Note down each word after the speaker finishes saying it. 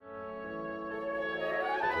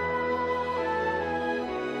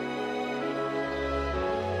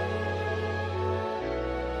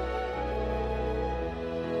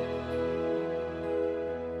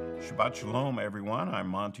Shabbat Shalom, everyone. I'm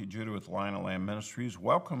Monte Judah with Lion and Lamb Ministries.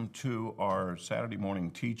 Welcome to our Saturday morning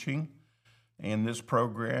teaching. In this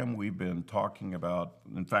program, we've been talking about,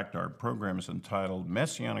 in fact, our program is entitled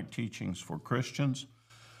Messianic Teachings for Christians.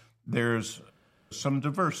 There's some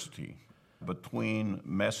diversity between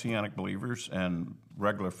Messianic believers and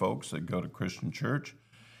regular folks that go to Christian church.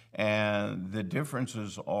 And the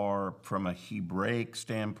differences are from a Hebraic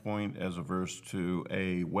standpoint as opposed to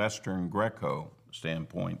a Western Greco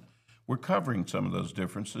standpoint. We're covering some of those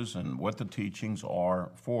differences and what the teachings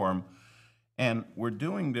are for them. And we're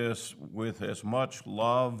doing this with as much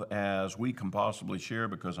love as we can possibly share,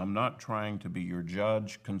 because I'm not trying to be your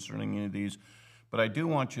judge concerning any of these, but I do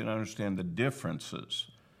want you to understand the differences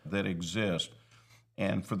that exist.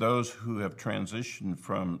 And for those who have transitioned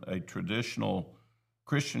from a traditional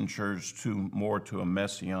Christian church to a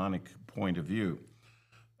Messianic point of view.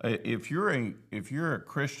 If you're a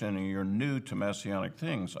Christian and you're new to Messianic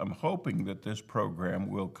things, I'm hoping that this program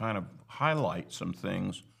will kind of highlight some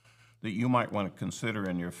things that you might want to consider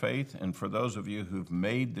in your faith. And for those of you who've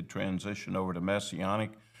made the transition over to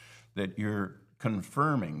Messianic, that you're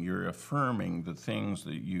affirming the things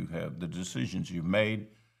that you have, the decisions you've made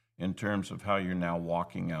in terms of how you're now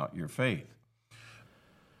walking out your faith.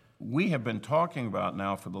 We have been talking about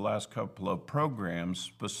now for the last couple of programs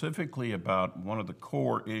specifically about one of the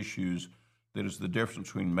core issues that is the difference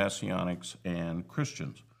between Messianics and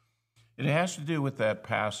Christians. It has to do with that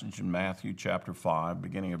passage in Matthew chapter 5,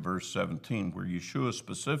 beginning of verse 17, where Yeshua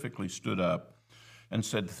specifically stood up and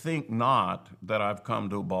said, "Think not that I've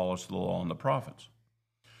come to abolish the law and the prophets."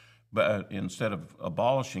 But instead of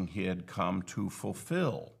abolishing, he had come to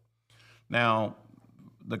fulfill. Now,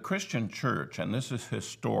 the Christian church, and this is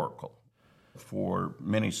historical for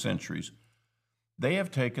many centuries, they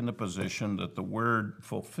have taken the position that the word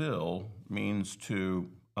fulfill means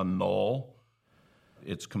to annul.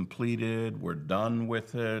 It's completed. We're done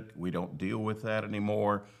with it. We don't deal with that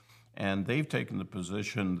anymore. And they've taken the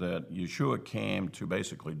position that Yeshua came to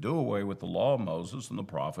basically do away with the law of Moses and the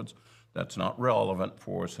prophets. That's not relevant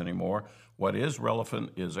for us anymore. What is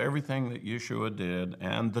relevant is everything that Yeshua did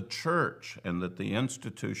and the church, and that the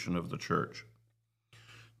institution of the church.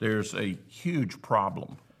 There's a huge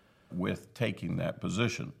problem with taking that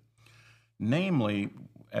position. Namely,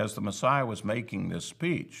 as the Messiah was making this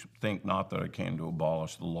speech, "Think not that I came to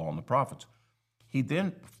abolish the law and the prophets," he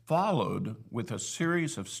then followed with a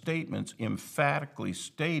series of statements emphatically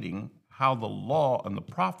stating how the law and the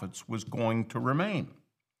prophets was going to remain.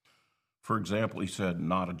 For example, he said,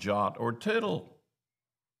 "Not a jot or tittle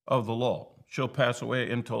of the law shall pass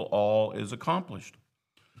away until all is accomplished."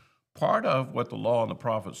 Part of what the law and the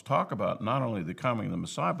prophets talk about, not only the coming of the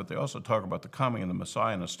Messiah, but they also talk about the coming of the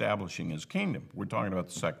Messiah and establishing his kingdom. We're talking about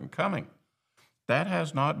the second coming. That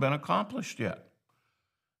has not been accomplished yet.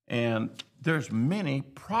 And there's many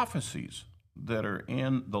prophecies that are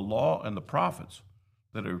in the law and the prophets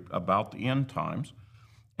that are about the end times,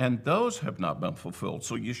 and those have not been fulfilled.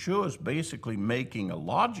 So Yeshua is basically making a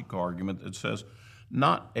logic argument that says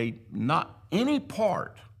not any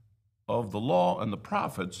part of the law and the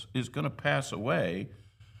prophets is going to pass away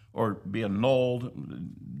or be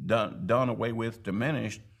annulled, done away with,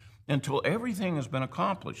 diminished, until everything has been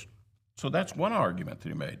accomplished. So that's one argument that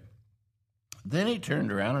he made. Then he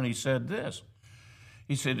turned around and he said this.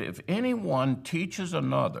 He said, "If anyone teaches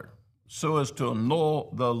another so as to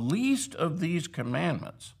annul the least of these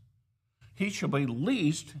commandments, he shall be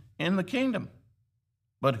least in the kingdom.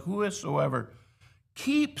 But whosoever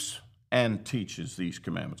keeps and teaches these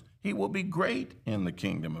commandments, he will be great in the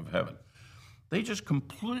kingdom of heaven." They just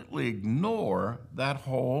completely ignore that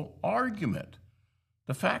whole argument.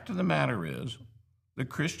 The fact of the matter is, the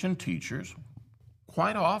Christian teachers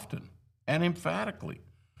quite often and emphatically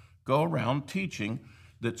go around teaching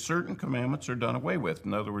that certain commandments are done away with.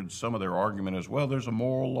 In other words, some of their argument is, well, there's a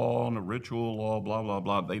moral law and a ritual law, blah, blah,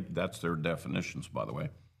 blah. That's their definitions, by the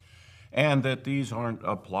way. And that these aren't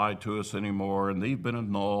applied to us anymore, and they've been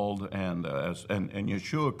annulled, and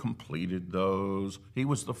Yeshua completed those. He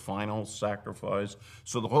was the final sacrifice.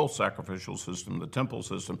 So the whole sacrificial system, the temple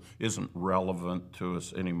system, isn't relevant to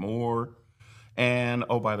us anymore. And,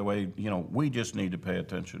 oh, by the way, we just need to pay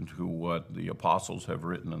attention to what the apostles have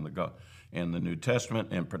written in the New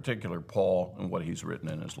Testament, in particular Paul and what he's written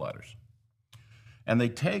in his letters. And they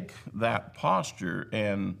take that posture,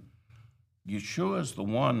 and Yeshua is the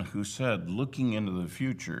one who said, looking into the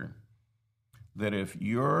future, that if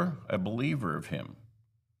you're a believer of him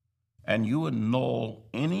and you annul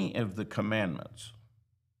any of the commandments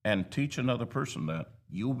and teach another person that,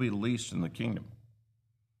 you'll be least in the kingdom.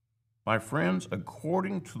 My friends,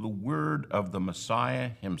 according to the word of the Messiah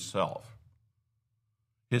himself,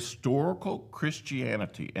 historical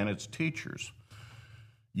Christianity and its teachers,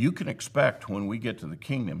 you can expect when we get to the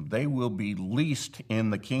kingdom, they will be least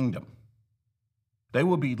in the kingdom. They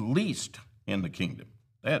will be least in the kingdom.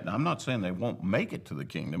 I'm not saying they won't make it to the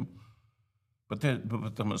kingdom, but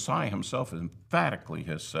the Messiah himself emphatically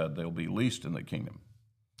has said they'll be least in the kingdom.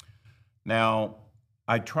 Now,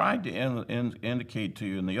 I tried to indicate to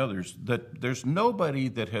you and the others that there's nobody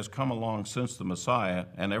that has come along since the Messiah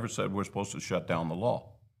and ever said we're supposed to shut down the law.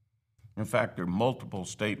 In fact, there are multiple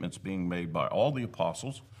statements being made by all the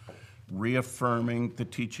apostles reaffirming the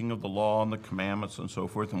teaching of the law and the commandments and so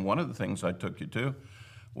forth. And one of the things I took you to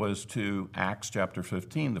was to Acts chapter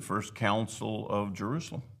 15, the first council of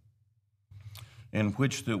Jerusalem, in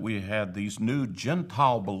which that we had these new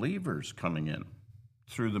Gentile believers coming in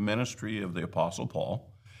through the ministry of the Apostle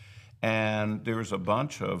Paul. And there was a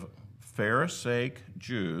bunch of Pharisaic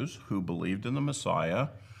Jews who believed in the Messiah,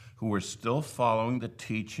 who were still following the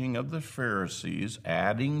teaching of the Pharisees,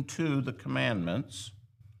 adding to the commandments,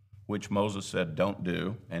 which Moses said don't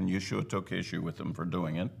do, and Yeshua took issue with them for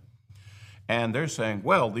doing it. And they're saying,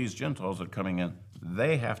 well, these Gentiles that are coming in,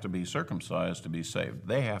 they have to be circumcised to be saved.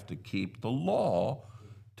 They have to keep the law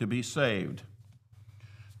to be saved.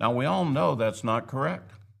 Now, we all know that's not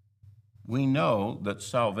correct. We know that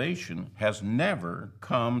salvation has never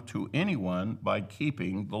come to anyone by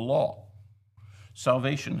keeping the law.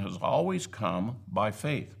 Salvation has always come by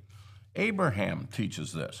faith. Abraham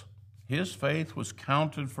teaches this. His faith was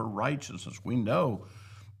counted for righteousness. We know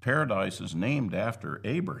paradise is named after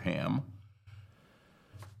Abraham,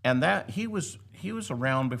 and that he was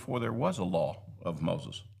around before there was a law of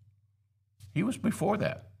Moses. He was before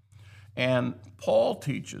that. And Paul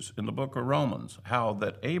teaches in the book of Romans how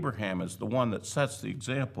that Abraham is the one that sets the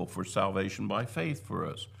example for salvation by faith for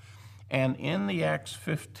us. And in the Acts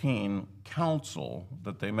 15 council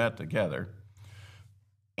that they met together,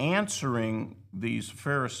 answering these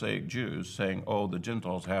Pharisaic Jews saying, oh, the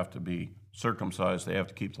Gentiles have to be circumcised, they have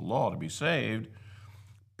to keep the law to be saved,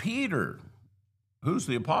 Peter, who's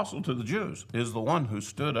the apostle to the Jews, is the one who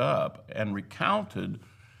stood up and recounted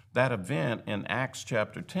that event in Acts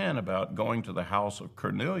chapter 10 about going to the house of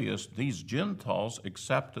Cornelius. These Gentiles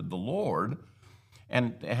accepted the Lord,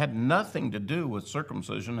 and it had nothing to do with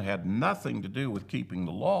circumcision, it had nothing to do with keeping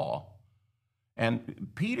the law. And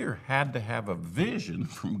Peter had to have a vision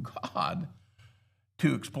from God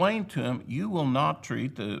to explain to him, you will not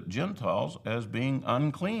treat the Gentiles as being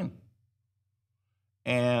unclean.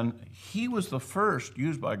 And he was the first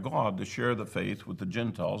used by God to share the faith with the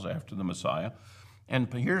Gentiles after the Messiah.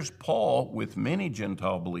 And here's Paul with many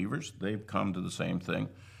Gentile believers. They've come to the same thing.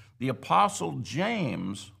 The Apostle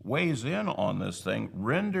James weighs in on this thing,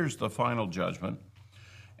 renders the final judgment,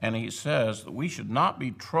 and he says that we should not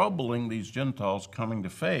be troubling these Gentiles coming to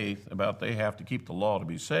faith about they have to keep the law to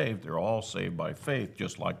be saved. They're all saved by faith,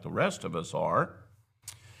 just like the rest of us are.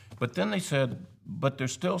 But then they said, but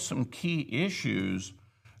there's still some key issues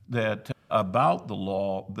that about the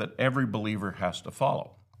law that every believer has to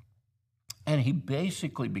follow. And he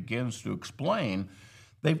basically begins to explain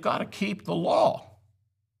they've got to keep the law.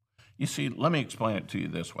 You see, let me explain it to you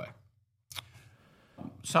this way.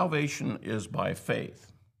 Salvation is by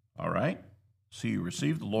faith, all right? So you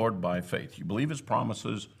receive the Lord by faith. You believe his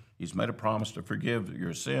promises. He's made a promise to forgive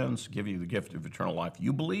your sins, give you the gift of eternal life.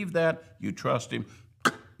 You believe that, you trust him,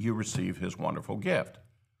 you receive his wonderful gift.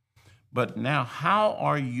 But now, how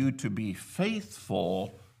are you to be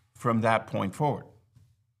faithful from that point forward?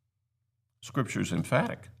 Scripture is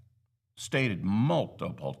emphatic, stated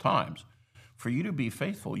multiple times. For you to be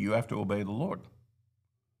faithful, you have to obey the Lord.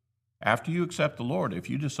 After you accept the Lord, if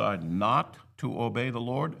you decide not to obey the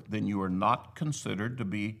Lord, then you are not considered to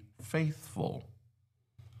be faithful.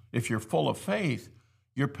 If you're full of faith,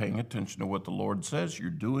 you're paying attention to what the Lord says, you're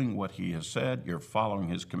doing what he has said, you're following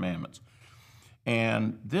his commandments.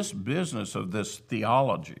 And this business of this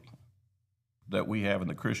theology that we have in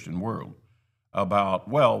the Christian world about,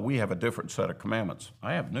 well, we have a different set of commandments.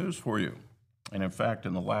 I have news for you. And in fact,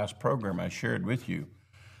 in the last program I shared with you,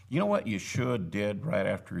 you know what Yeshua did right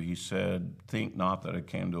after he said, think not that I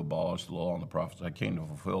came to abolish the law and the prophets, I came to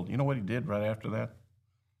fulfill. You know what he did right after that?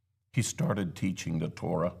 He started teaching the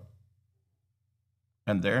Torah.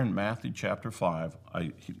 And there in Matthew chapter 5,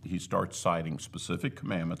 he starts citing specific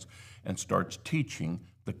commandments and starts teaching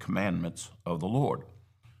the commandments of the Lord.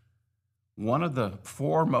 One of the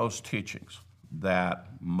foremost teachings that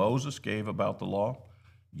Moses gave about the law,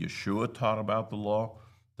 Yeshua taught about the law,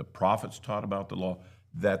 the prophets taught about the law,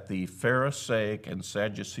 that the Pharisaic and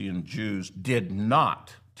Sadducean Jews did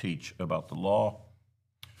not teach about the law,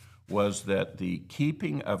 was that the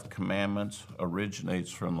keeping of commandments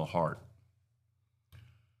originates from the heart.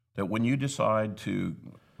 that when you decide to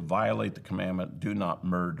violate the commandment, do not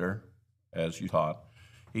murder, as you taught,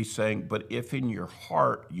 he's saying, but if in your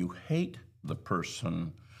heart you hate the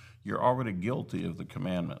person, you're already guilty of the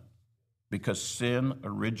commandment, because sin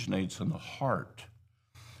originates in the heart.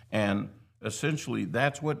 And essentially,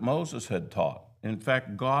 that's what Moses had taught. In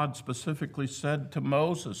fact, God specifically said to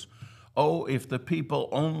Moses, oh, if the people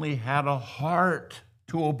only had a heart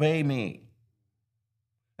to obey me.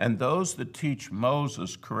 And those that teach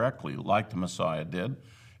Moses correctly, like the Messiah did,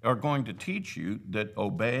 are going to teach you that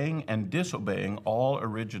obeying and disobeying all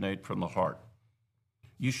originate from the heart.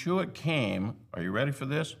 Yeshua came, are you ready for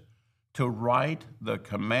this? To write the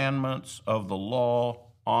commandments of the law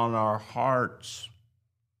on our hearts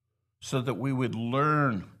so that we would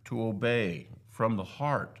learn to obey from the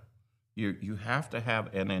heart. You have to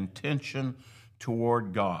have an intention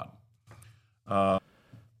toward God.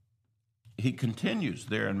 He continues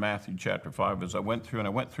there in Matthew chapter 5, as I went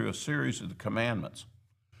through a series of the commandments.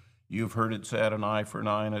 You've heard it said, an eye for an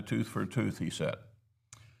eye and a tooth for a tooth, he said.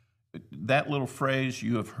 That little phrase,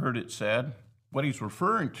 you have heard it said, what he's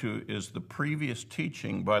referring to is the previous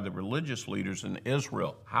teaching by the religious leaders in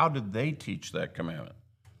Israel. How did they teach that commandment?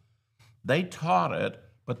 They taught it,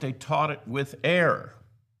 but they taught it with error.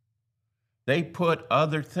 They put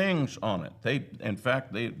other things on it. In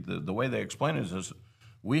fact, the way they explain it is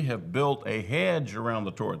we have built a hedge around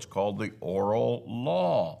the Torah. It's called the oral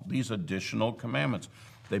law, these additional commandments.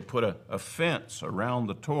 They put a fence around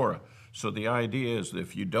the Torah. So the idea is that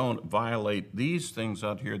if you don't violate these things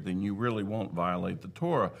out here, then you really won't violate the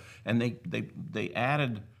Torah. And they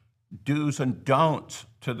added do's and don'ts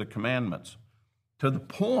to the commandments, to the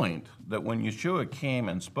point that when Yeshua came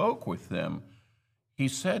and spoke with them, he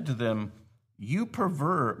said to them, you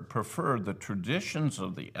prefer the traditions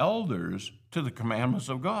of the elders to the commandments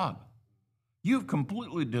of God. You've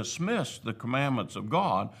completely dismissed the commandments of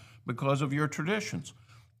God because of your traditions.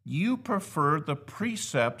 You prefer the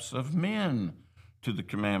precepts of men to the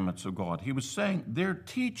commandments of God. He was saying their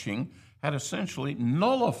teaching had essentially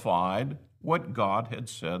nullified what God had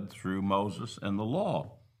said through Moses and the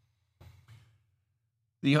law.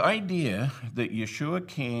 The idea that Yeshua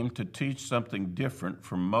came to teach something different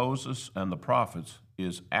from Moses and the prophets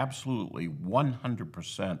is absolutely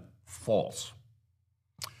 100% false.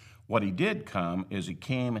 What he did come is he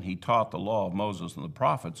came and he taught the law of Moses and the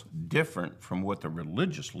prophets different from what the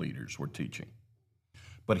religious leaders were teaching.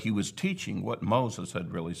 But he was teaching what Moses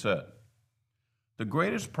had really said. The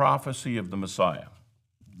greatest prophecy of the Messiah,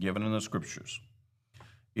 given in the scriptures,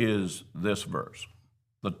 is this verse.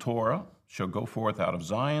 The Torah shall go forth out of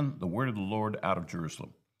Zion, the word of the Lord out of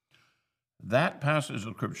Jerusalem. That passage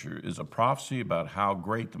of scripture is a prophecy about how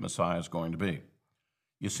great the Messiah is going to be.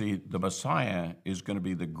 You see, the Messiah is going to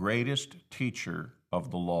be the greatest teacher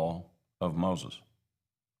of the law of Moses,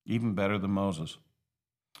 even better than Moses.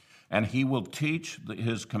 And he will teach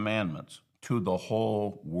his commandments to the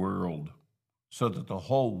whole world so that the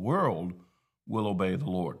whole world will obey the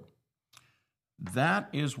Lord. That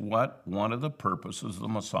is what one of the purposes of the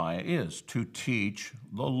Messiah is, to teach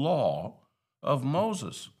the law of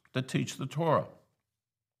Moses, to teach the Torah.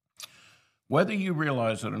 Whether you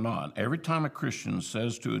realize it or not, every time a Christian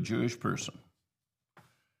says to a Jewish person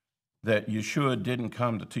that Yeshua didn't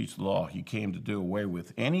come to teach the law, he came to do away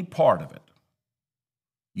with any part of it,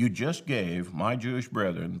 you just gave my Jewish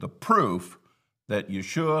brethren the proof that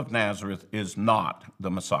Yeshua of Nazareth is not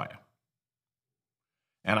the Messiah.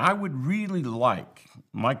 And I would really like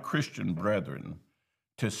my Christian brethren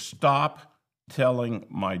to stop telling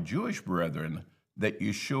my Jewish brethren that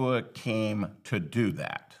Yeshua came to do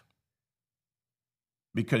that,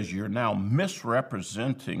 because you're now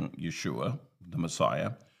misrepresenting Yeshua, the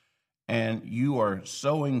Messiah, and you are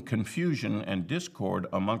sowing confusion and discord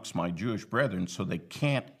amongst my Jewish brethren so they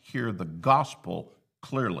can't hear the gospel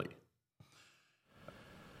clearly.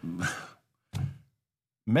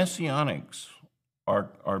 Messianics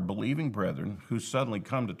are believing brethren who suddenly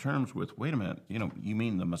come to terms with, wait a minute, you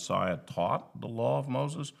mean the Messiah taught the law of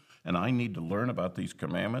Moses, and I need to learn about these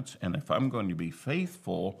commandments, and if I'm going to be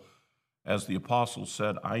faithful, as the apostle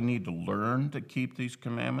said, I need to learn to keep these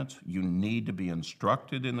commandments. You need to be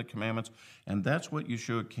instructed in the commandments. And that's what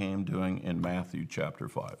Yeshua came doing in Matthew chapter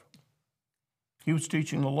 5. He was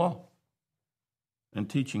teaching the law and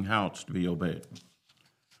teaching how it's to be obeyed.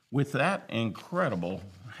 With that incredible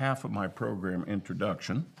half of my program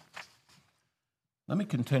introduction, let me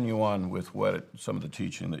continue on with some of the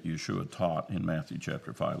teaching that Yeshua taught in Matthew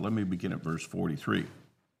chapter 5. Let me begin at verse 43.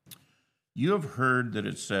 You have heard that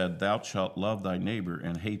it said, thou shalt love thy neighbor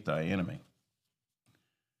and hate thy enemy.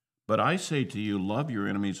 But I say to you, love your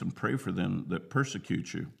enemies and pray for them that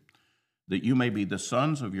persecute you, that you may be the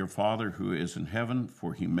sons of your Father who is in heaven,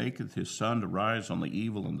 for he maketh his sun to rise on the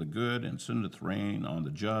evil and the good, and sendeth rain on the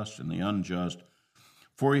just and the unjust.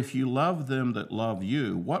 For if you love them that love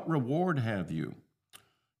you, what reward have you?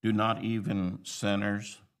 Do not even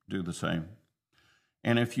sinners do the same?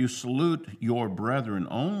 And if you salute your brethren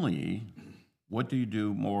only, what do you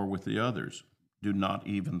do more with the others? Do not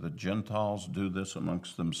even the Gentiles do this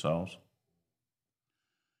amongst themselves?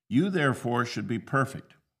 You therefore should be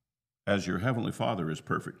perfect, as your heavenly Father is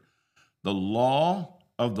perfect. The law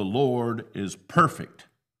of the Lord is perfect,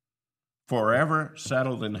 forever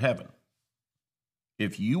settled in heaven.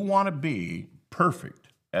 If you want to be perfect,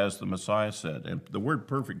 as the Messiah said, and the word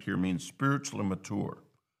perfect here means spiritually mature.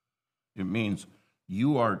 It means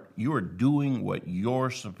you are doing what you're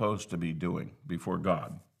supposed to be doing before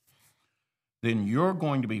God. Then you're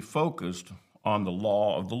going to be focused on the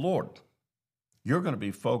law of the Lord. You're going to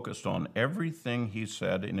be focused on everything he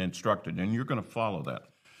said and instructed, and you're going to follow that.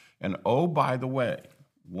 And oh, by the way,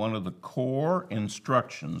 one of the core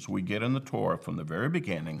instructions we get in the Torah from the very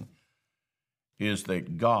beginning is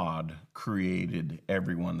that God created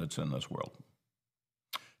everyone that's in this world.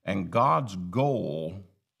 And God's goal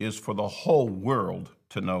is for the whole world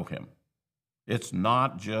to know him. It's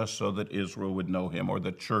not just so that Israel would know him or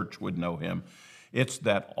the church would know him. It's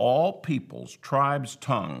that all peoples, tribes,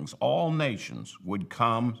 tongues, all nations would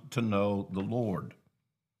come to know the Lord.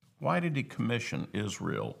 Why did he commission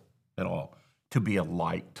Israel at all? To be a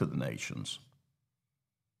light to the nations.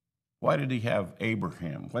 Why did he have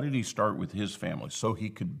Abraham? Why did he start with his family? So he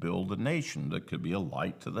could build a nation that could be a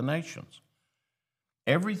light to the nations.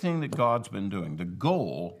 Everything that God's been doing, the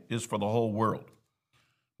goal is for the whole world.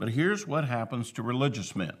 But here's what happens to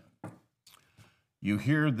religious men. You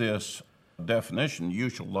hear this definition, you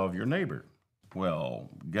shall love your neighbor. Well,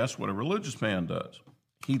 guess what a religious man does?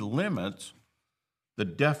 He limits the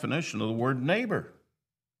definition of the word neighbor.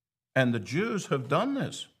 And the Jews have done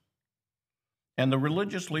this. And the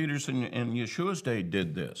religious leaders in Yeshua's day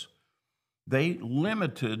did this. They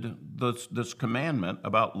limited this commandment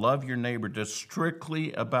about love your neighbor to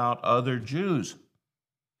strictly about other Jews.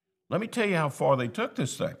 Let me tell you how far they took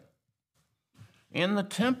this thing. In the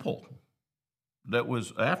temple that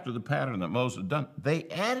was after the pattern that Moses had done, they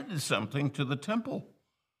added something to the temple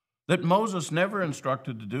that Moses never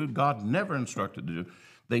instructed to do, God never instructed to do.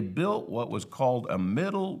 They built what was called a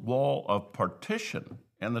middle wall of partition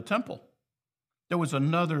in the temple. There was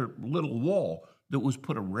another little wall that was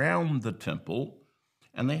put around the temple,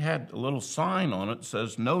 and they had a little sign on it that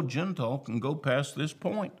says, no Gentile can go past this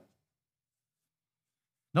point.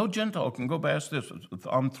 No Gentile can go past this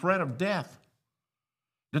on threat of death.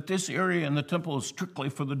 That this area in the temple is strictly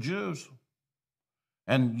for the Jews,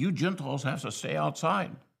 and you Gentiles have to stay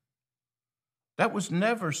outside. That was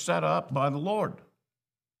never set up by the Lord.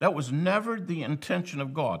 That was never the intention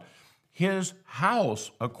of God. His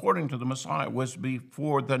house, according to the Messiah, was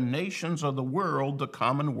for the nations of the world to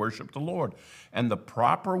come and worship the Lord. And the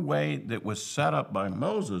proper way that was set up by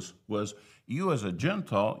Moses was you as a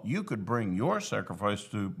Gentile, you could bring your sacrifice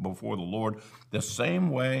before the Lord the same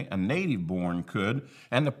way a native-born could,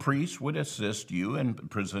 and the priest would assist you in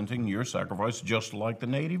presenting your sacrifice just like the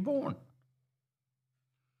native-born.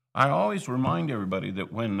 I always remind everybody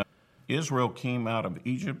that when Israel came out of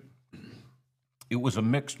Egypt, it was a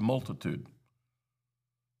mixed multitude.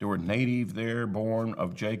 There were native there, born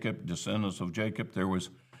of Jacob, descendants of Jacob. There was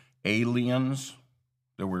aliens.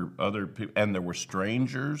 There were other people, and there were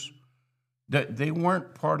strangers. They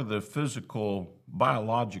weren't part of the physical,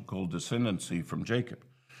 biological descendancy from Jacob.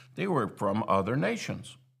 They were from other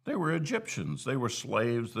nations. They were Egyptians. They were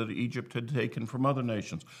slaves that Egypt had taken from other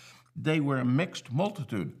nations. They were a mixed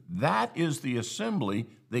multitude. That is the assembly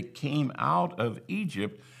that came out of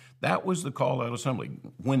Egypt. That was the call-out assembly.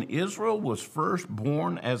 When Israel was first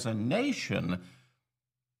born as a nation,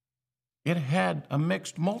 it had a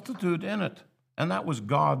mixed multitude in it, and that was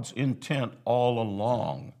God's intent all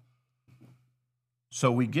along.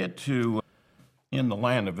 So we get to, in the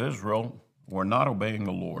land of Israel, we're not obeying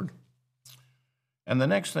the Lord. And the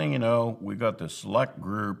next thing you know, we got this select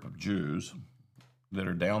group of Jews that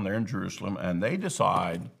are down there in Jerusalem, and they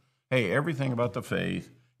decide, hey, everything about the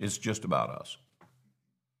faith is just about us.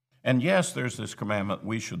 And yes, there's this commandment,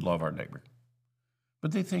 we should love our neighbor.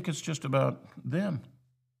 But they think it's just about them.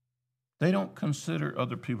 They don't consider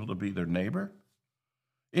other people to be their neighbor.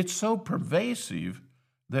 It's so pervasive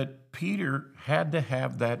that Peter had to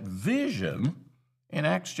have that vision in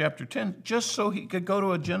Acts chapter 10 just so he could go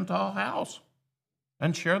to a Gentile house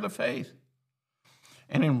and share the faith.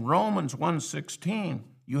 And in Romans 1:16,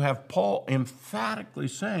 you have Paul emphatically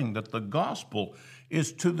saying that the gospel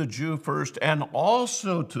is to the Jew first and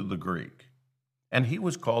also to the Greek. And he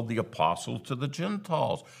was called the apostle to the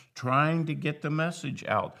Gentiles, trying to get the message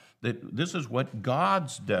out that this is what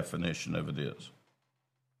God's definition of it is.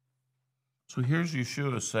 So here's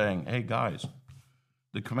Yeshua saying, hey guys,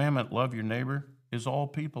 the commandment, love your neighbor, is all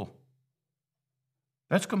people.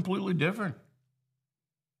 That's completely different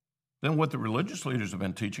than what the religious leaders have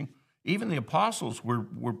been teaching. Even the apostles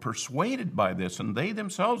were persuaded by this, and they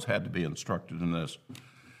themselves had to be instructed in this.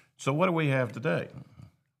 So what do we have today?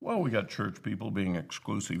 Well, we got church people being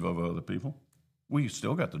exclusive of other people. We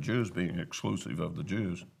still got the Jews being exclusive of the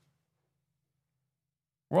Jews.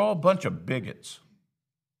 We're all a bunch of bigots.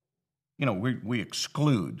 You know, we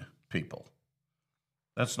exclude people.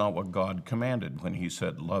 That's not what God commanded when he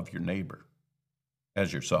said, love your neighbor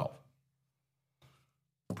as yourself.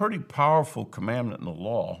 A pretty powerful commandment in the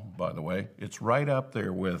law, by the way. It's right up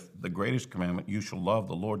there with the greatest commandment, you shall love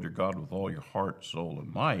the Lord your God with all your heart, soul,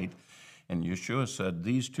 and might. And Yeshua said,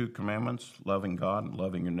 these two commandments, loving God and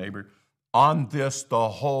loving your neighbor, on this the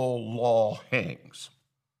whole law hangs.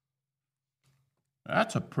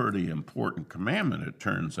 That's a pretty important commandment, it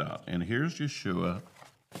turns out. And here's Yeshua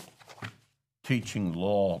teaching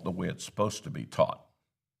law the way it's supposed to be taught.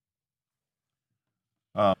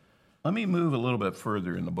 Let me move a little bit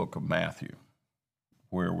further in the book of Matthew,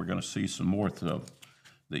 where we're going to see some more stuff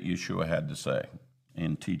that Yeshua had to say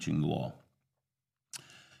in teaching the law.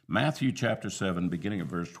 Matthew chapter 7, beginning at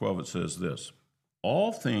verse 12, it says this,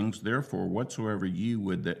 all things, therefore, whatsoever ye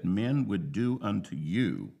would that men would do unto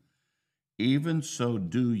you, even so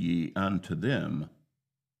do ye unto them.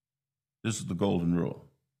 This is the golden rule.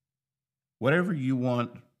 Whatever you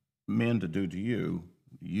want men to do to you,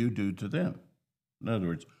 you do to them. In other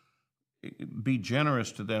words, be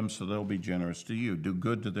generous to them so they'll be generous to you. Do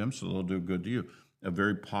good to them so they'll do good to you. A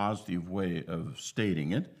very positive way of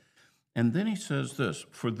stating it. And then he says this,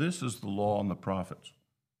 for this is the law and the prophets.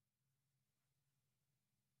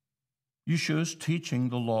 Yeshua's teaching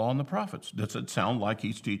the law and the prophets. Does it sound like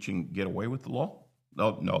he's teaching get away with the law?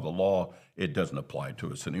 No, the law, it doesn't apply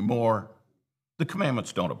to us anymore. The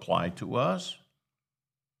commandments don't apply to us.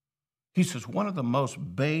 He says one of the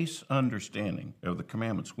most base understanding of the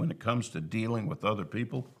commandments when it comes to dealing with other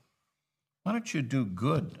people, why don't you do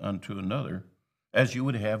good unto another as you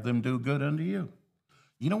would have them do good unto you?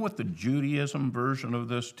 You know what the Judaism version of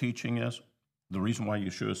this teaching is? The reason why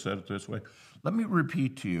Yeshua said it this way? Let me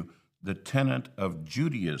repeat to you the tenet of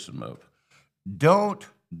Judaism of don't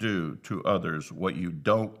do to others what you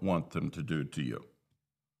don't want them to do to you.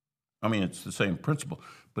 I mean, it's the same principle,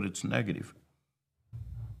 but it's negative.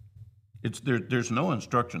 There's no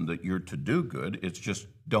instruction that you're to do good. It's just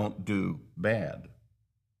don't do bad,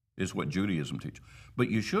 is what Judaism teaches. But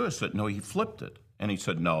Yeshua said, no, he flipped it. And he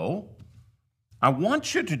said, no, I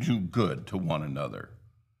want you to do good to one another.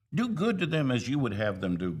 Do good to them as you would have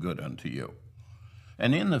them do good unto you.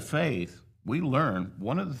 And in the faith, we learn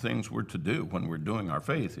one of the things we're to do when we're doing our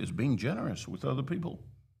faith is being generous with other people,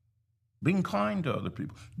 being kind to other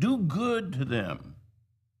people. Do good to them.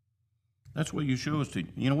 That's what Yeshua was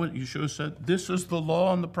teaching. You know what Yeshua said? This is the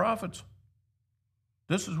law and the prophets.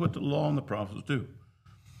 This is what the law and the prophets do.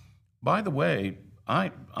 By the way,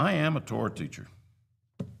 I am a Torah teacher.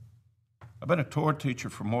 I've been a Torah teacher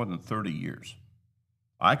for more than 30 years.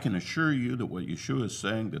 I can assure you that what Yeshua is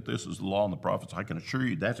saying, that this is the law and the prophets, I can assure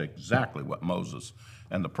you that's exactly what Moses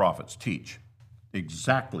and the prophets teach.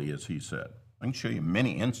 Exactly as he said. I can show you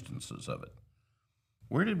many instances of it.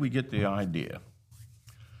 Where did we get the idea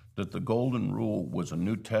that the golden rule was a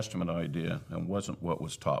New Testament idea and wasn't what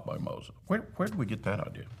was taught by Moses? Where did we get that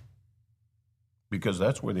idea? Because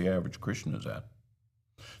that's where the average Christian is at.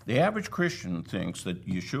 The average Christian thinks that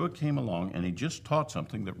Yeshua came along and he just taught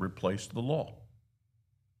something that replaced the law.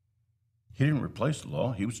 He didn't replace the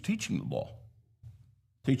law, he was teaching the law,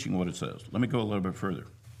 teaching what it says. Let me go a little bit further.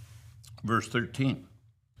 Verse 13.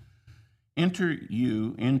 Enter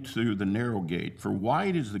you into the narrow gate, for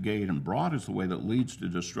wide is the gate and broad is the way that leads to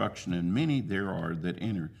destruction, and many there are that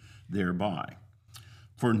enter thereby.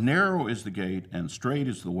 For narrow is the gate and straight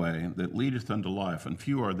is the way that leadeth unto life, and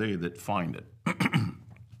few are they that find it.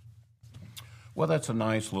 Well, that's a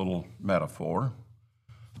nice little metaphor.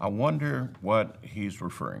 I wonder what he's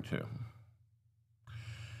referring to.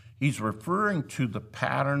 He's referring to the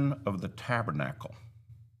pattern of the tabernacle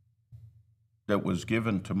that was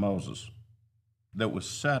given to Moses, that was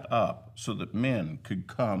set up so that men could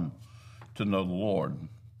come to know the Lord.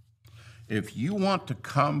 If you want to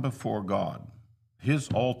come before God, his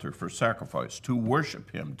altar for sacrifice, to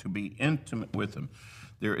worship him, to be intimate with him,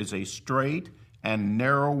 there is a straight and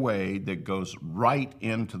narrow way that goes right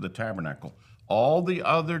into the tabernacle. All the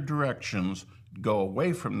other directions go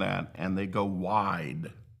away from that, and they go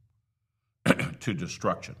wide to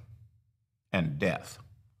destruction and death.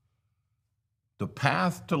 The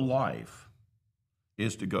path to life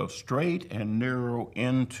is to go straight and narrow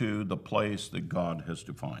into the place that God has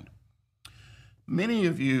defined. Many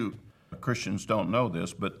of you Christians don't know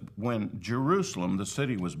this, but when Jerusalem, the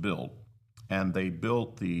city, was built, and they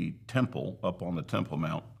built the temple up on the Temple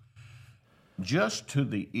Mount, just to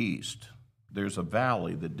the east, there's a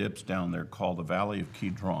valley that dips down there called the Valley of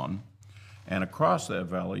Kidron, and across that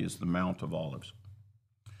valley is the Mount of Olives.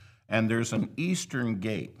 And there's an eastern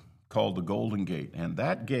gate called the Golden Gate, and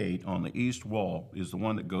that gate on the east wall is the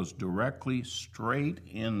one that goes directly straight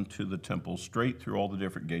into the temple, straight through all the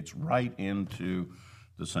different gates, right into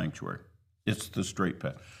the sanctuary. It's the straight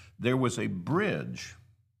path. There was a bridge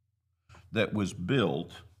that was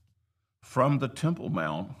built from the Temple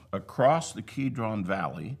Mount across the Kidron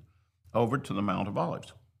Valley over to the Mount of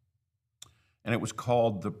Olives. And it was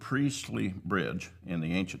called the Priestly Bridge in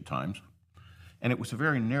the ancient times, and it was a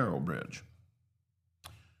very narrow bridge.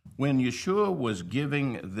 When Yeshua was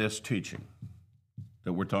giving this teaching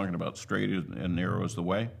that we're talking about, straight and narrow is the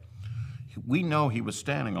way, we know he was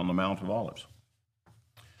standing on the Mount of Olives.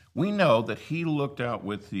 We know that he looked out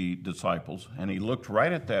with the disciples, and he looked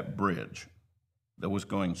right at that bridge that was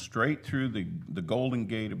going straight through the Golden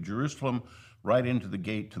Gate of Jerusalem, right into the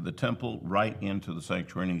gate to the temple, right into the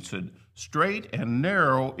sanctuary. And he said, straight and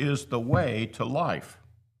narrow is the way to life.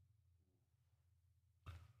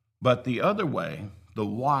 But the other way, the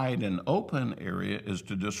wide and open area, is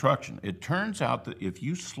to destruction. It turns out that if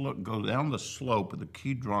you go down the slope of the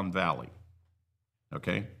Kidron Valley,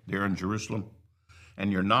 okay, there in Jerusalem,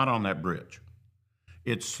 and you're not on that bridge,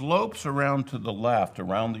 it slopes around to the left,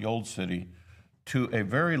 around the old city, to a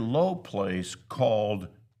very low place called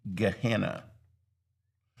Gehenna.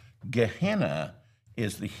 Gehenna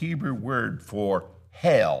is the Hebrew word for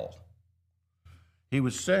hell. He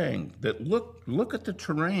was saying that look at the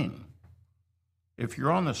terrain. If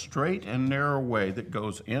you're on the straight and narrow way that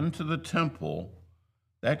goes into the temple,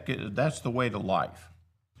 that's the way to life.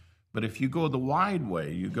 But if you go the wide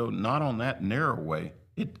way, you go not on that narrow way,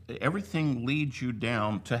 everything leads you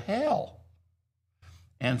down to hell.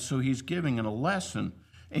 And so he's giving a lesson.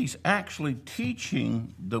 He's actually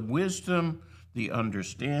teaching the wisdom, the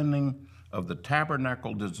understanding of the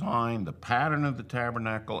tabernacle design, the pattern of the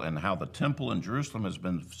tabernacle, and how the temple in Jerusalem has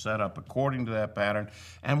been set up according to that pattern,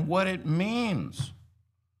 and what it means.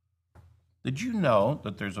 Did you know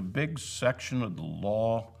that there's a big section of the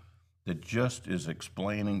law that just is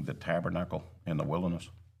explaining the tabernacle in the wilderness?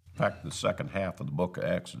 In fact, the second half of the book of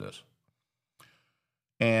Exodus.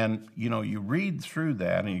 And, you read through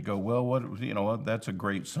that and you go, well, that's a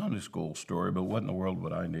great Sunday school story, but what in the world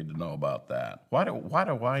would I need to know about that? Why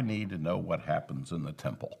do I need to know what happens in the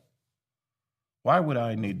temple? Why would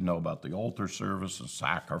I need to know about the altar service and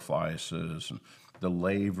sacrifices and the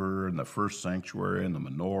laver and the first sanctuary and the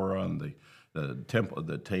menorah and the temple,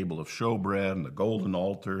 the table of showbread and the golden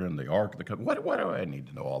altar and the ark of the covenant? Why do I need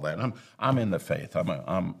to know all that? I'm in the faith.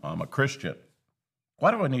 I'm a Christian.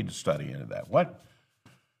 Why do I need to study any of that?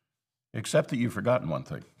 Except that you've forgotten one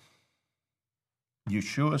thing.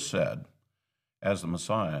 Yeshua said, as the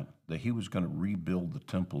Messiah, that he was going to rebuild the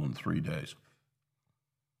temple in 3 days.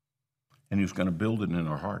 And he was going to build it in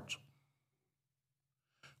our hearts.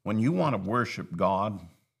 When you want to worship God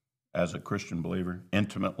as a Christian believer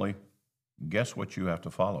intimately, guess what you have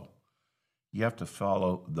to follow? You have to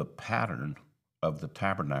follow the pattern of the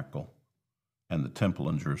tabernacle and the temple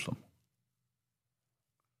in Jerusalem.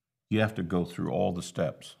 You have to go through all the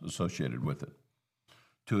steps associated with it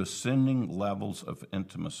to ascending levels of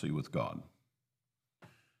intimacy with God.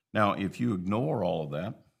 Now, if you ignore all of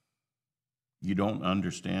that, you don't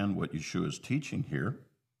understand what Yeshua is teaching here.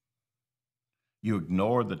 You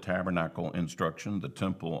ignore the tabernacle instruction, the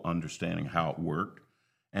temple understanding how it worked,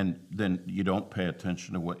 and then you don't pay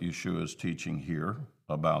attention to what Yeshua is teaching here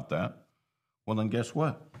about that. Well, then guess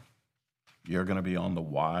what? You're going to be on the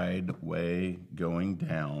wide way going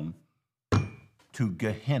down to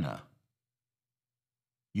Gehenna.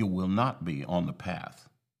 You will not be on the path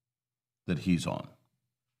that he's on.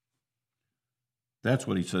 That's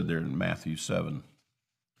what he said there in Matthew 7,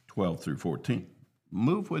 12 through 14.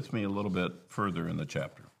 Move with me a little bit further in the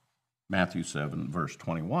chapter. Matthew 7, verse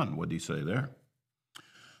 21. What did he say there?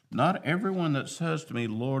 Not everyone that says to me,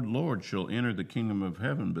 Lord, Lord, shall enter the kingdom of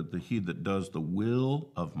heaven, but he that does the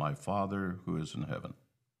will of my Father who is in heaven.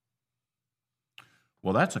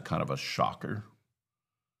 Well, that's a kind of a shocker.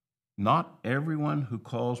 Not everyone who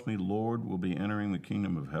calls me Lord will be entering the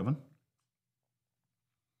kingdom of heaven.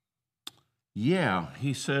 Yeah,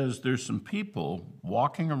 he says there's some people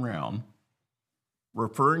walking around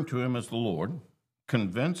referring to him as the Lord,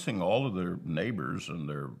 convincing all of their neighbors and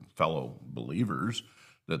their fellow believers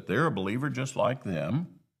that they're a believer just like them.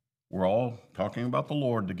 We're all talking about the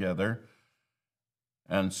Lord together.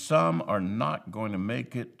 And some are not going to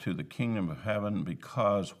make it to the kingdom of heaven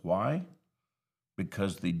because why?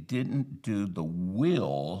 Because they didn't do the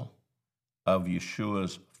will of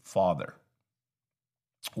Yeshua's Father.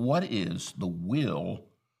 What is the will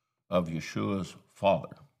of Yeshua's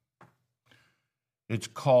Father? It's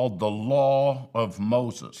called the law of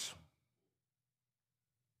Moses.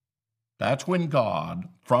 That's when God,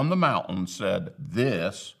 from the mountain, said,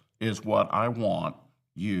 this is what I want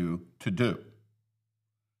you to do.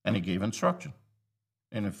 And he gave instruction.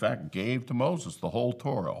 And in fact, gave to Moses the whole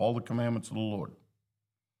Torah, all the commandments of the Lord.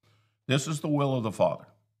 This is the will of the Father.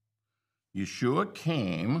 Yeshua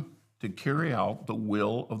came to carry out the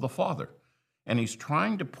will of the Father. And he's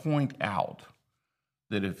trying to point out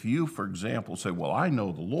that if you, for example, say, well, I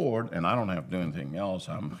know the Lord and I don't have to do anything else,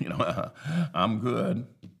 I'm good,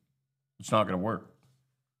 it's not going to work.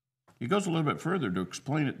 He goes a little bit further to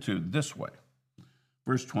explain it to this way.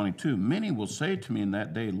 Verse 22, many will say to me in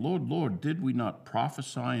that day, Lord, Lord, did we not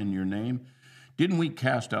prophesy in your name? Didn't we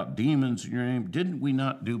cast out demons in your name? Didn't we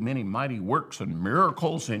not do many mighty works and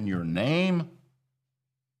miracles in your name?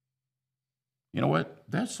 You know what?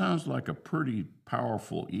 That sounds like a pretty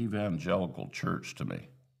powerful evangelical church to me.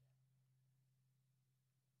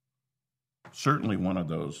 Certainly one of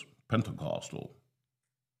those Pentecostal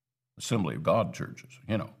Assembly of God churches,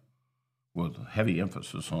 with heavy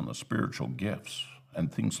emphasis on the spiritual gifts and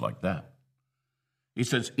things like that. He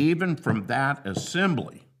says, even from that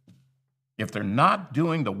assembly, if they're not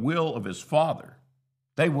doing the will of his Father,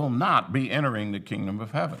 they will not be entering the kingdom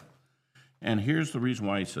of heaven. And here's the reason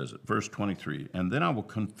why he says it. Verse 23, and then I will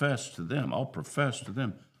confess to them, I'll profess to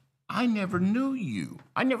them, I never knew you.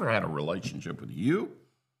 I never had a relationship with you.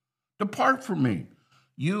 Depart from me,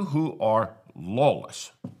 you who are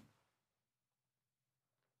lawless.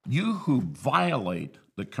 You who violate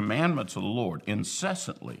the commandments of the Lord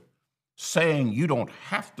incessantly, saying you don't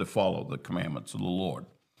have to follow the commandments of the Lord.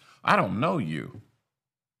 I don't know you.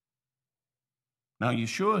 Now,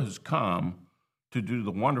 Yeshua has come to do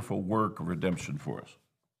the wonderful work of redemption for us.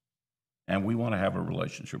 And we want to have a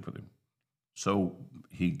relationship with him. So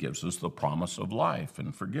he gives us the promise of life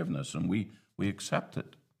and forgiveness, and we accept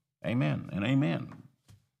it. Amen and amen.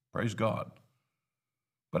 Praise God.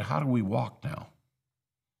 But how do we walk now?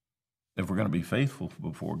 If we're going to be faithful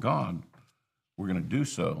before God, we're going to do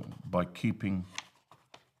so by keeping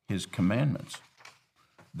his commandments.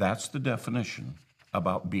 That's the definition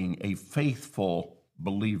about being a faithful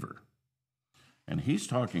believer. And he's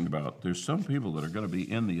talking about there's some people that are going to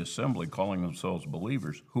be in the assembly calling themselves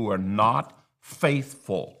believers who are not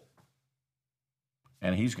faithful.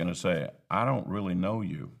 And he's going to say, I don't really know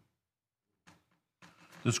you.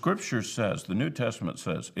 The scripture says, the New Testament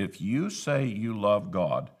says, if you say you love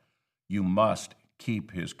God, you must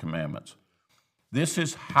keep his commandments. This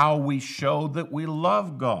is how we show that we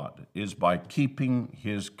love God, is by keeping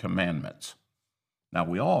his commandments. Now,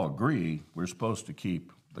 we all agree we're supposed to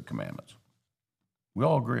keep the commandments. We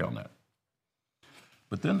all agree on that.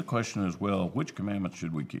 But then the question is, well, which commandments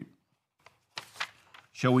should we keep?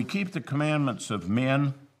 Shall we keep the commandments of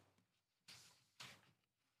men,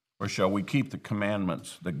 or shall we keep the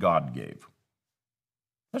commandments that God gave?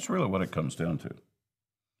 That's really what it comes down to.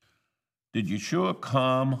 Did Yeshua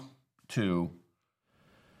come to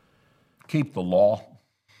keep the law?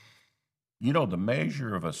 You know, the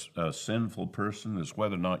measure of a sinful person is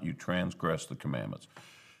whether or not you transgress the commandments.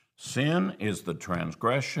 Sin is the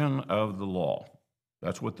transgression of the law.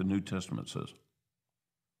 That's what the New Testament says.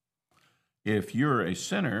 If you're a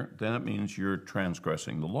sinner, then it means you're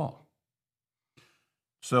transgressing the law.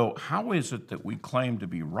 So how is it that we claim to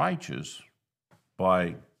be righteous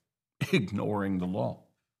by ignoring the law?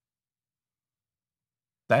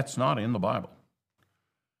 That's not in the Bible.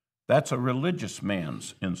 That's a religious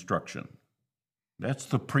man's instruction. That's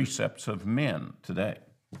the precepts of men today.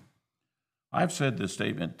 I've said this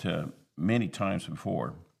statement many times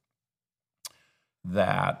before,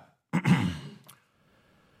 that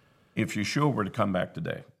if Yeshua were to come back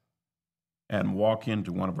today and walk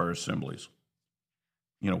into one of our assemblies,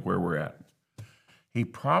 where we're at, he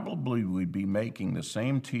probably would be making the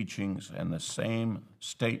same teachings and the same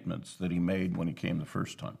statements that he made when he came the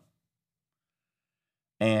first time.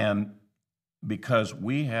 And because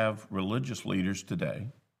we have religious leaders today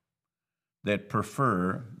that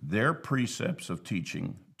prefer their precepts of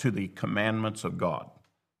teaching to the commandments of God.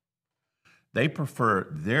 They prefer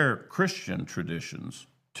their Christian traditions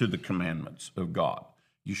to the commandments of God,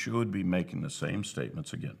 Yeshua would be making the same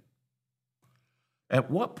statements again. At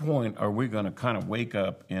what point are we going to kind of wake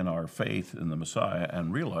up in our faith in the Messiah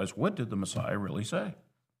and realize, what did the Messiah really say?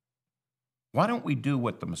 Why don't we do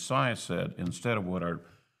what the Messiah said instead of what our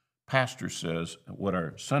pastor says, what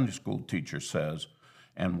our Sunday school teacher says,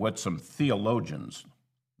 and what some theologians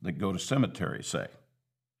that go to cemetery say?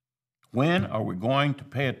 When are we going to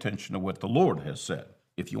pay attention to what the Lord has said?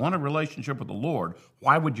 If you want a relationship with the Lord,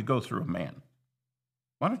 why would you go through a man?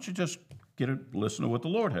 Why don't you just listen to what the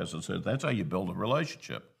Lord has to say? That's how you build a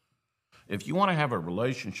relationship. If you want to have a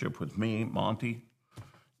relationship with me, Monte,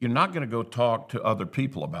 you're not going to go talk to other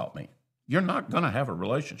people about me. You're not going to have a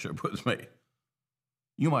relationship with me.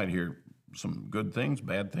 You might hear some good things,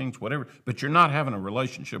 bad things, whatever, but you're not having a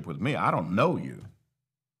relationship with me. I don't know you.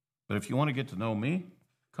 But if you want to get to know me,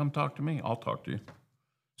 come talk to me. I'll talk to you.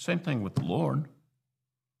 Same thing with the Lord.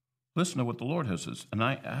 Listen to what the Lord has says. And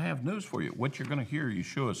I have news for you. What you're going to hear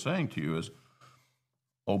Yeshua saying to you is,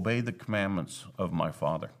 obey the commandments of my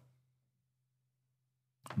Father.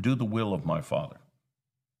 Do the will of my Father.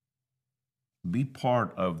 Be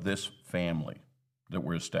part of this family that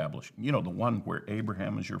we're establishing. You know, the one where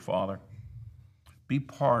Abraham is your father. Be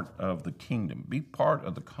part of the kingdom. Be part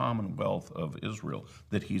of the commonwealth of Israel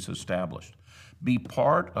that he's established. Be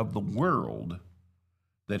part of the world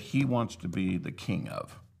that he wants to be the king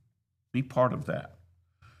of. Be part of that,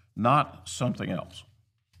 not something else.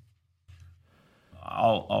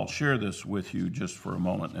 I'll share this with you just for a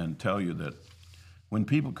moment and tell you that when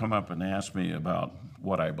people come up and ask me about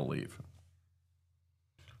what I believe,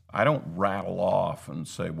 I don't rattle off and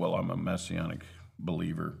say, well, I'm a Messianic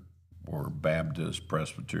believer or Baptist,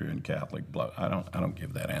 Presbyterian, Catholic, blah. I don't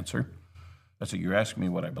give that answer. I say, you're asking me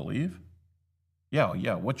what I believe?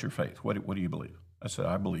 Yeah, what's your faith? What do you believe? I said,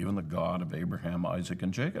 I believe in the God of Abraham, Isaac,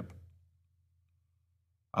 and Jacob.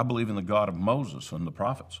 I believe in the God of Moses and the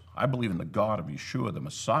prophets. I believe in the God of Yeshua, the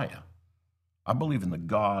Messiah. I believe in the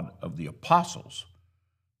God of the apostles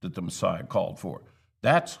that the Messiah called for.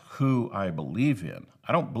 That's who I believe in.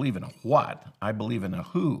 I don't believe in a what. I believe in a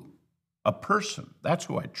who, a person. That's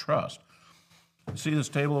who I trust. See this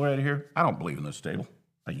table right here? I don't believe in this table.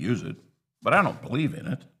 I use it, but I don't believe in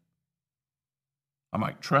it. I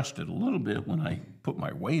might trust it a little bit when I put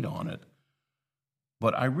my weight on it,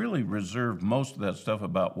 but I really reserve most of that stuff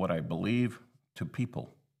about what I believe to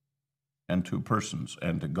people and to persons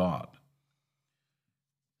and to God.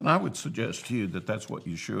 And I would suggest to you that that's what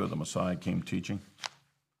Yeshua, the Messiah, came teaching.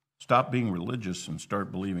 Stop being religious and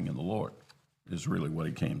start believing in the Lord is really what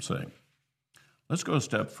he came saying. Let's go a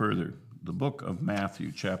step further. The book of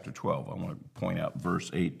Matthew, chapter 12. I want to point out verse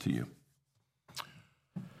 8 to you.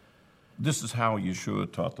 This is how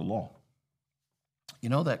Yeshua taught the law. You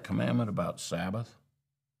know that commandment about Sabbath?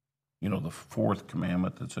 You know, the fourth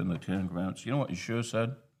commandment that's in the Ten Commandments? You know what Yeshua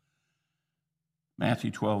said?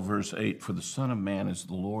 Matthew 12, verse 8, for the Son of Man is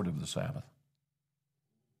the Lord of the Sabbath.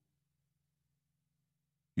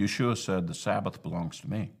 Yeshua said, the Sabbath belongs to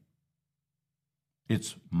me.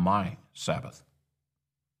 It's my Sabbath.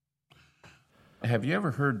 Have you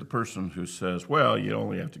ever heard the person who says, well, you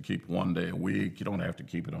only have to keep one day a week. You don't have to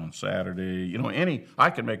keep it on Saturday. You know, I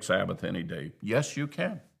can make Sabbath any day. Yes, you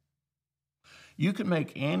can. You can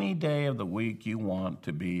make any day of the week you want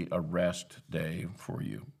to be a rest day for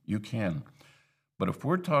you. You can. But if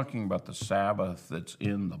we're talking about the Sabbath that's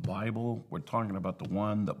in the Bible, we're talking about the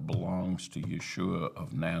one that belongs to Yeshua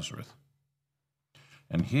of Nazareth.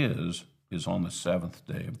 And his is on the seventh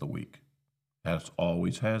day of the week. As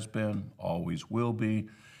always has been, always will be.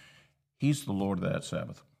 He's the Lord of that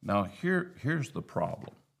Sabbath. Now, here's the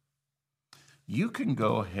problem. You can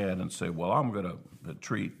go ahead and say, well, I'm going to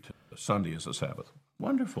treat Sunday as a Sabbath.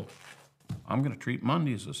 Wonderful. I'm going to treat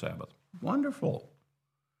Monday as a Sabbath. Wonderful.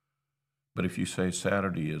 But if you say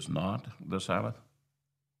Saturday is not the Sabbath,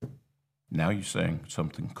 now you're saying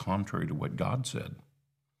something contrary to what God said.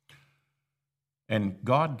 And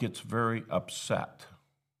God gets very upset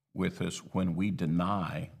with us when we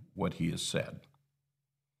deny what he has said.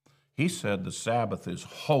 He said the Sabbath is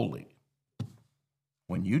holy.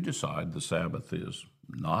 When you decide the Sabbath is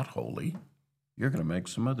not holy, you're going to make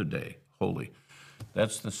some other day holy.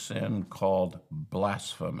 That's the sin called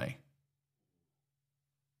blasphemy.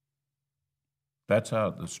 That's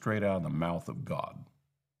straight out of the mouth of God.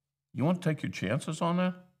 You want to take your chances on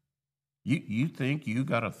that? You think you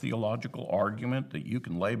got a theological argument that you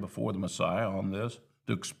can lay before the Messiah on this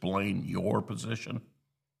to explain your position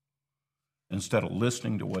instead of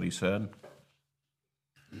listening to what he said?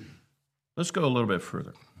 Let's go a little bit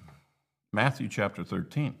further. Matthew chapter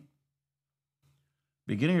 13.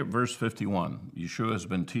 Beginning at verse 51, Yeshua has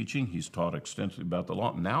been teaching. He's taught extensively about the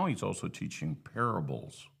law. Now he's also teaching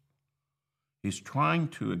parables. He's trying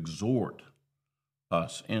to exhort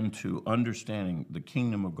us into understanding the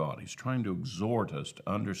kingdom of God. He's trying to exhort us to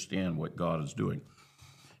understand what God is doing.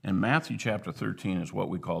 And Matthew chapter 13 is what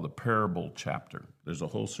we call the parable chapter. There's a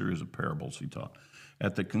whole series of parables he taught.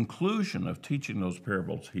 At the conclusion of teaching those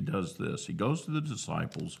parables, he does this. He goes to the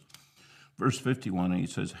disciples, verse 51, and he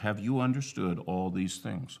says, have you understood all these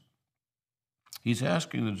things? He's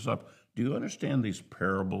asking the disciples, do you understand these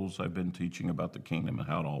parables I've been teaching about the kingdom and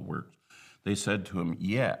how it all works? They said to him,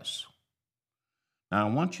 yes. Now,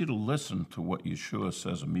 I want you to listen to what Yeshua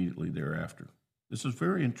says immediately thereafter. This is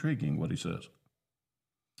very intriguing what he says.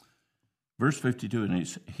 Verse 52,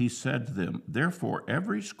 and he said to them, therefore,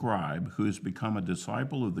 every scribe who has become a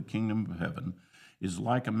disciple of the kingdom of heaven is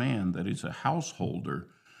like a man that is a householder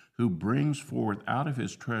who brings forth out of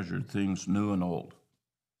his treasure things new and old.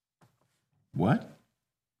 What?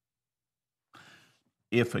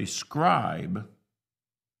 If a scribe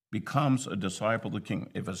becomes a disciple of the king,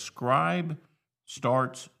 if a scribe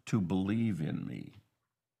starts to believe in me,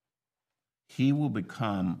 he will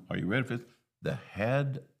become, are you ready for this? The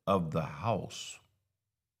head of the house,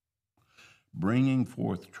 bringing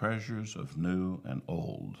forth treasures of new and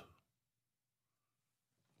old.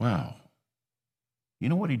 Wow. You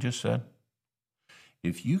know what he just said?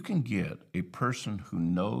 If you can get a person who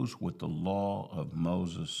knows what the law of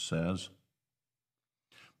Moses says,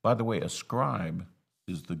 by the way, a scribe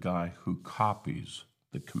is the guy who copies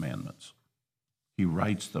the commandments. He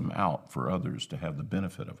writes them out for others to have the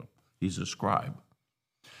benefit of them. He's a scribe.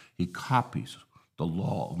 He copies the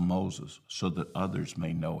law of Moses so that others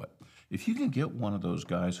may know it. If you can get one of those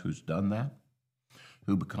guys who's done that,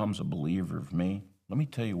 who becomes a believer of me, let me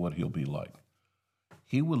tell you what he'll be like.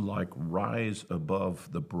 He would like rise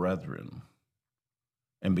above the brethren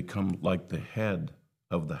and become like the head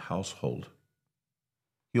of the household.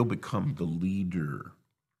 He'll become the leader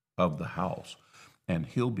of the house, and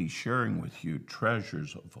he'll be sharing with you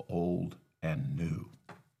treasures of old and new,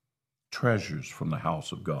 treasures from the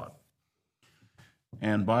house of God.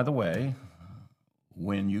 And by the way,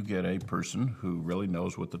 when you get a person who really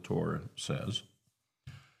knows what the Torah says,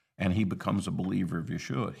 and he becomes a believer of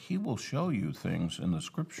Yeshua, he will show you things in the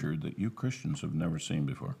scripture that you Christians have never seen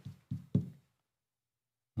before.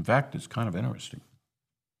 In fact, it's kind of interesting.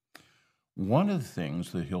 One of the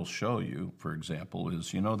things that he'll show you, for example,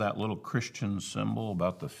 is, you know that little Christian symbol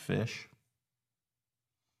about the fish?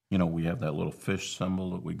 You know, we have that little fish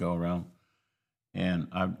symbol that we go around. And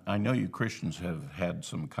I know you Christians have had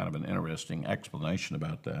some kind of an interesting explanation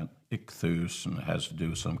about that, ichthus, and it has to do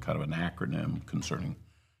with some kind of an acronym concerning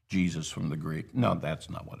Jesus from the Greek. No, that's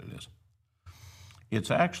not what it is.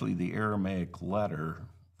 It's actually the Aramaic letter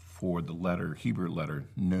for the letter, Hebrew letter,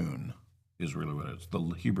 nun, is really what it is, the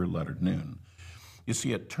Hebrew letter nun. You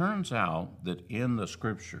see, it turns out that in the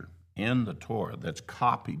scripture, in the Torah, that's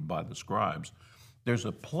copied by the scribes, there's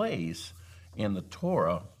a place in the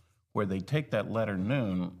Torah where they take that letter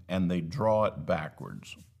nun and they draw it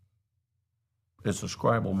backwards. It's a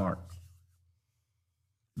scribal mark.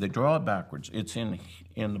 They draw it backwards. It's in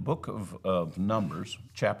the book of Numbers,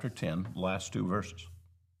 chapter 10, last two verses.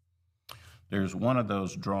 There's one of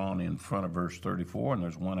those drawn in front of verse 34, and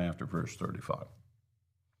there's one after verse 35.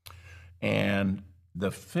 And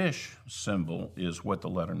the fish symbol is what the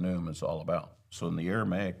letter nun is all about. So in the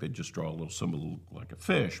Aramaic, they just draw a little symbol like a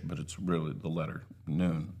fish, but it's really the letter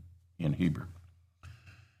nun in Hebrew.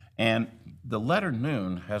 And the letter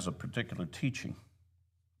nun has a particular teaching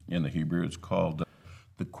in the Hebrew. It's called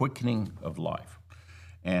the quickening of life.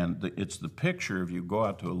 And it's the picture of you go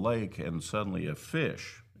out to a lake and suddenly a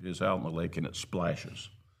fish is out in the lake and it splashes.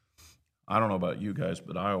 I don't know about you guys,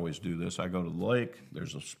 but I always do this. I go to the lake,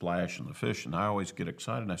 there's a splash in the fish, and I always get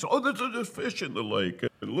excited. And I say, oh, there's a fish in the lake.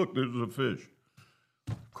 Look, there's a fish.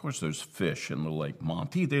 Of course, there's fish in the lake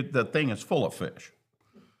Monte. The thing is full of fish.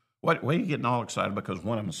 Why are you getting all excited because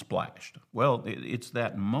one of them splashed? Well, it's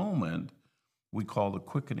that moment we call the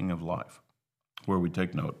quickening of life, where we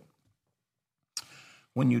take note.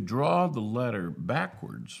 When you draw the letter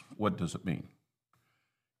backwards, what does it mean?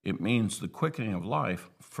 It means the quickening of life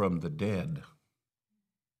from the dead.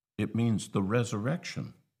 It means the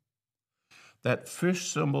resurrection. That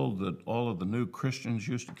fish symbol that all of the new Christians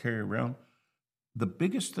used to carry around, the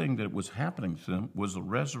biggest thing that was happening to them was the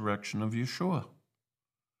resurrection of Yeshua.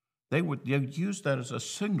 They would use that as a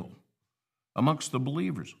signal amongst the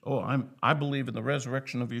believers. Oh, I believe in the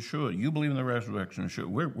resurrection of Yeshua. You believe in the resurrection of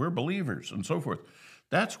Yeshua. We're believers, and so forth.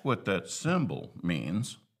 That's what that symbol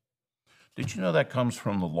means. Did you know that comes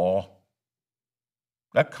from the law?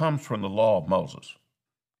 That comes from the law of Moses.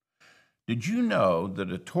 Did you know that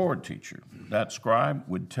a Torah teacher, that scribe,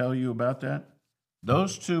 would tell you about that?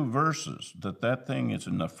 Those two verses that thing is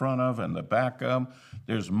in the front of and the back of,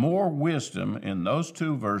 there's more wisdom in those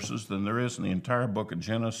two verses than there is in the entire book of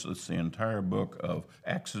Genesis, the entire book of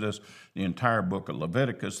Exodus, the entire book of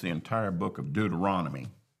Leviticus, the entire book of Deuteronomy.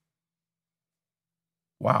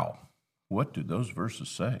 Wow, what do those verses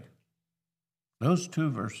say? Those two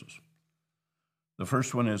verses. The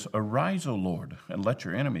first one is, "Arise, O Lord, and let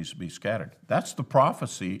your enemies be scattered." That's the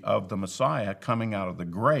prophecy of the Messiah coming out of the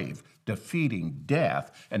grave, defeating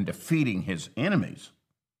death and defeating his enemies.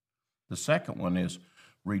 The second one is,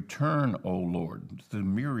 "Return, O Lord, to the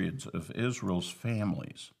myriads of Israel's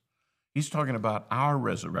families." He's talking about our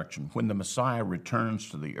resurrection, when the Messiah returns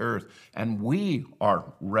to the earth and we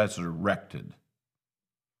are resurrected.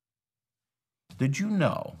 Did you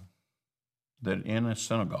know that in a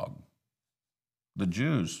synagogue, the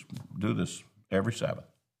Jews do this every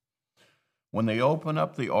Sabbath, when they open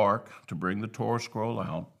up the ark to bring the Torah scroll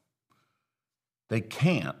out, they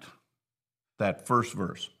cant that first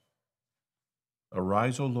verse,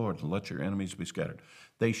 "Arise, O Lord, and let your enemies be scattered."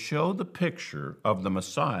 They show the picture of the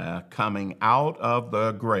Messiah coming out of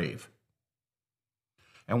the grave.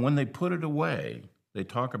 And when they put it away, they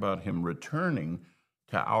talk about him returning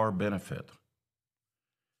to our benefit.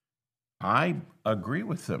 I agree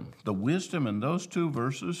with them. The wisdom in those two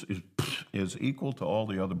verses is equal to all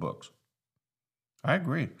the other books. I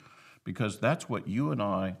agree, because that's what you and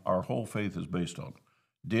I, our whole faith is based on.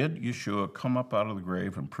 Did Yeshua come up out of the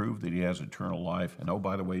grave and prove that he has eternal life? And oh,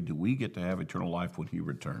 by the way, do we get to have eternal life when he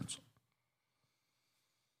returns?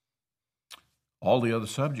 All the other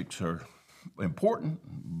subjects are important,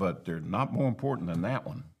 but they're not more important than that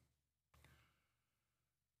one.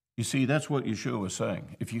 You see, that's what Yeshua was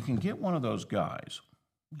saying. If you can get one of those guys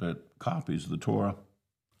that copies the Torah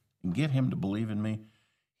and get him to believe in me,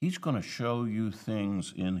 he's going to show you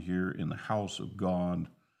things in here in the house of God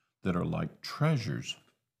that are like treasures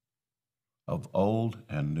of old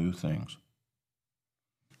and new things.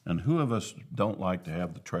 And who of us don't like to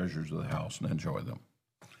have the treasures of the house and enjoy them?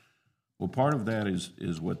 Well, part of that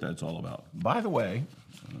is what that's all about. By the way,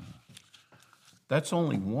 that's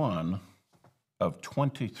only one of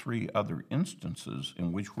 23 other instances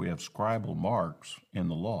in which we have scribal marks in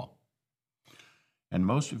the law. And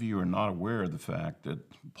most of you are not aware of the fact that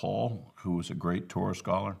Paul, who was a great Torah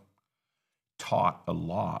scholar, taught a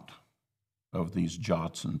lot of these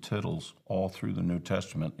jots and tittles all through the New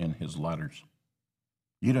Testament in his letters.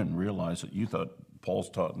 You didn't realize it. You thought Paul's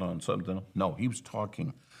taught on something. No, he was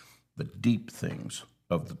talking the deep things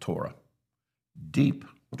of the Torah, deep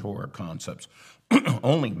Torah concepts.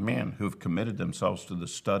 Only men who've committed themselves to the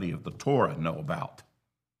study of the Torah know about.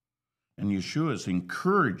 And Yeshua is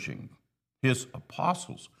encouraging his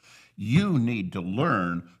apostles, you need to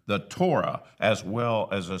learn the Torah as well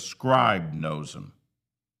as a scribe knows them.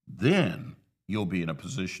 Then you'll be in a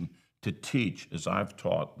position to teach as I've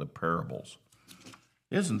taught the parables.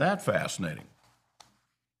 Isn't that fascinating?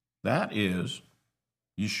 That is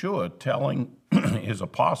Yeshua telling his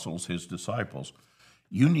apostles, his disciples,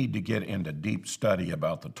 you need to get into deep study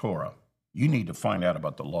about the Torah. You need to find out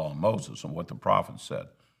about the law of Moses and what the prophets said.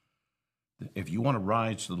 If you want to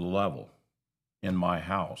rise to the level in my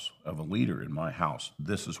house, of a leader in my house,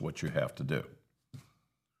 this is what you have to do.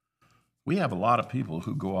 We have a lot of people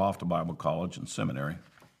who go off to Bible college and seminary.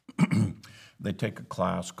 They take a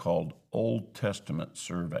class called Old Testament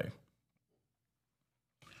Survey.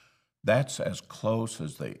 That's as close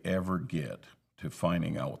as they ever get to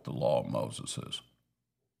finding out what the law of Moses is.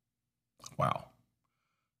 Wow.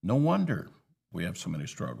 No wonder we have so many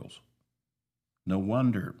struggles. No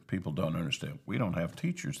wonder people don't understand. We don't have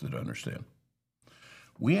teachers that understand.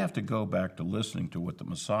 We have to go back to listening to what the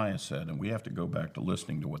Messiah said, and we have to go back to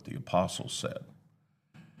listening to what the apostles said.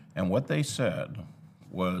 And what they said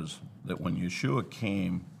was that when Yeshua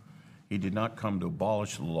came, he did not come to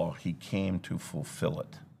abolish the law, he came to fulfill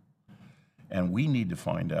it. And we need to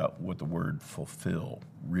find out what the word fulfill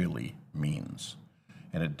really means.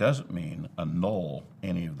 And it doesn't mean annul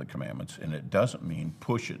any of the commandments, and it doesn't mean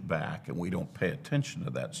push it back and we don't pay attention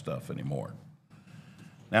to that stuff anymore.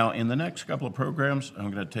 Now, in the next couple of programs,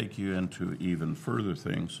 I'm going to take you into even further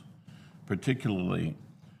things, particularly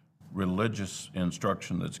religious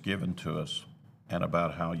instruction that's given to us and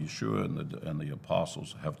about how Yeshua and the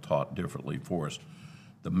apostles have taught differently for us.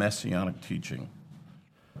 The Messianic teaching,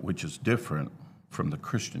 which is different from the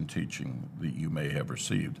Christian teaching that you may have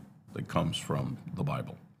received that comes from the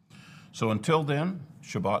Bible. So until then,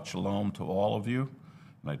 Shabbat Shalom to all of you,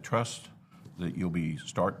 and I trust that you'll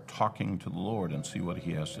start talking to the Lord and see what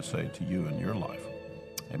he has to say to you in your life.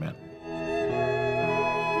 Amen.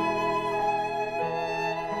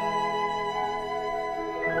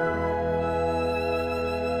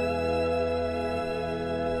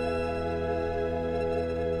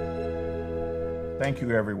 Thank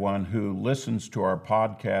you, everyone who listens to our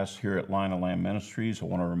podcast here at Lion of Lamb Ministries. I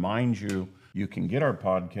want to remind you, you can get our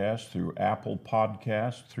podcast through Apple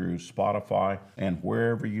Podcasts, through Spotify, and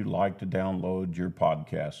wherever you like to download your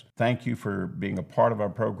podcast. Thank you for being a part of our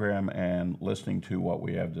program and listening to what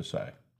we have to say.